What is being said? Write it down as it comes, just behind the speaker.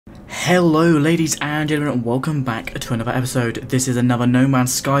Hello ladies and gentlemen, and welcome back to another episode. This is another No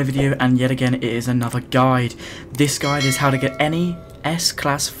Man's Sky video, and yet again it is another guide. This guide is how to get any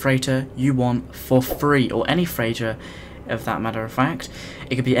S-Class freighter you want for free, or any freighter of that matter of fact.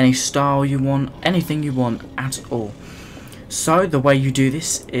 It could be any style you want, anything you want at all. So the way you do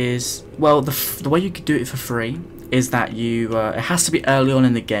this is, well, the way you could do it for free is that it has to be early on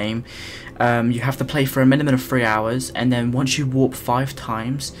in the game. You have to play for a minimum of 3 hours, and then once you warp 5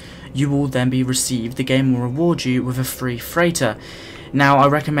 times, you will then be received. The game will reward you with a free freighter. Now, I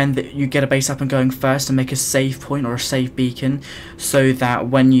recommend that you get a base up and going first and make a save point or a save beacon, so that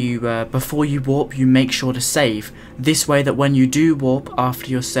when you before you warp, you make sure to save. This way, that when you do warp after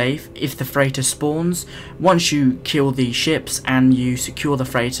your save, if the freighter spawns, once you kill the ships and you secure the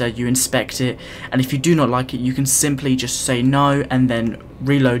freighter, you inspect it, and if you do not like it, you can simply just say no and then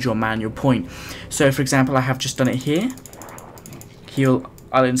reload your manual point. So, for example, I have just done it here.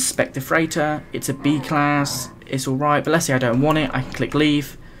 I'll inspect the freighter. It's a B class. It's alright, but let's say I don't want it. I can click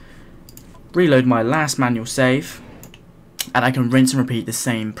leave, reload my last manual save, and I can rinse and repeat the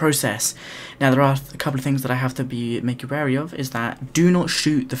same process. Now, there are a couple of things that I have to make you wary of, is that do not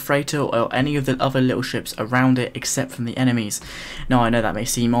shoot the freighter or any of the other little ships around it except from the enemies. Now, I know that may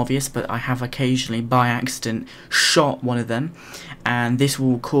seem obvious, but I have occasionally by accident shot one of them, and this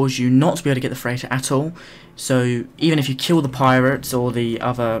will cause you not to be able to get the freighter at all. So even if you kill the pirates or the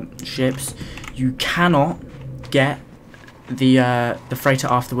other ships, you cannot get the freighter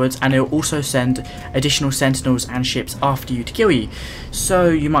afterwards, and it will also send additional sentinels and ships after you to kill you. So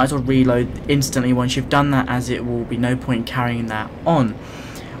you might as well reload instantly once you've done that, as it will be no point carrying that on.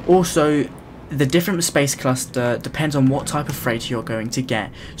 Also, the different space cluster depends on what type of freighter you're going to get.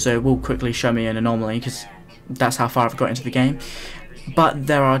 So it will quickly show me an anomaly, because that's how far I've got into the game. But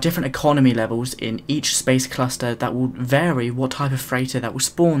there are different economy levels in each space cluster that will vary what type of freighter that will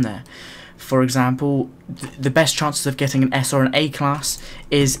spawn there. For example, the best chances of getting an S or an A class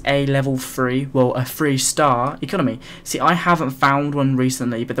is a level 3, well, a 3-star economy. See, I haven't found one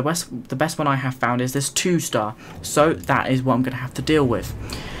recently, but the best one I have found is this 2-star. So that is what I'm going to have to deal with.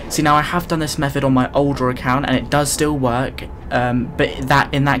 See, now I have done this method on my older account, and it does still work,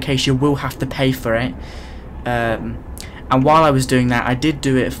 but in that case you will have to pay for it. And while I was doing that, I did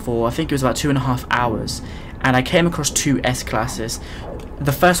do it for, I think it was about 2.5 hours, and I came across 2 S classes.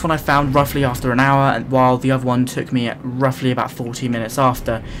 The first one I found roughly after an hour, while the other one took me roughly about 40 minutes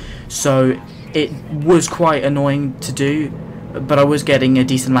after. So it was quite annoying to do, but I was getting a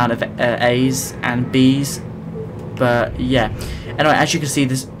decent amount of A's and B's. But yeah, anyway, as you can see,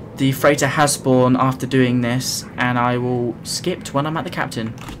 the freighter has spawned after doing this, and I will skip to when I'm at the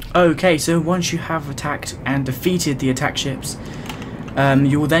captain. Okay, so once you have attacked and defeated the attack ships,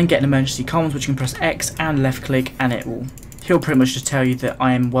 you will then get an emergency comms, which you can press X and left click, and he'll pretty much just tell you that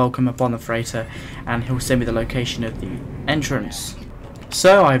I am welcome upon the freighter, and he'll send me the location of the entrance.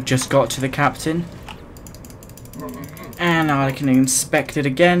 So I've just got to the captain, and I can inspect it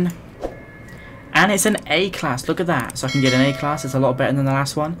again. And it's an A class, look at that. So I can get an A class, it's a lot better than the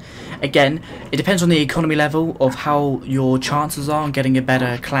last one. Again, it depends on the economy level of how your chances are on getting a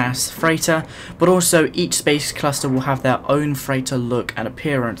better class freighter, but also each space cluster will have their own freighter look and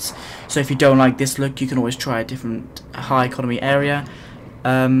appearance. So if you don't like this look, you can always try a different high economy area.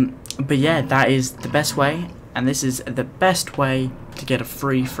 But yeah, that is the best way, and this is the best way to get a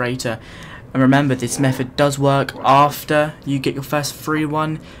free freighter. And remember, this method does work after you get your first free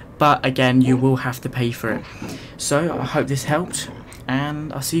one, but again, you will have to pay for it. So I hope this helped,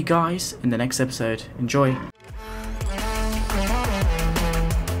 and I'll see you guys in the next episode. Enjoy.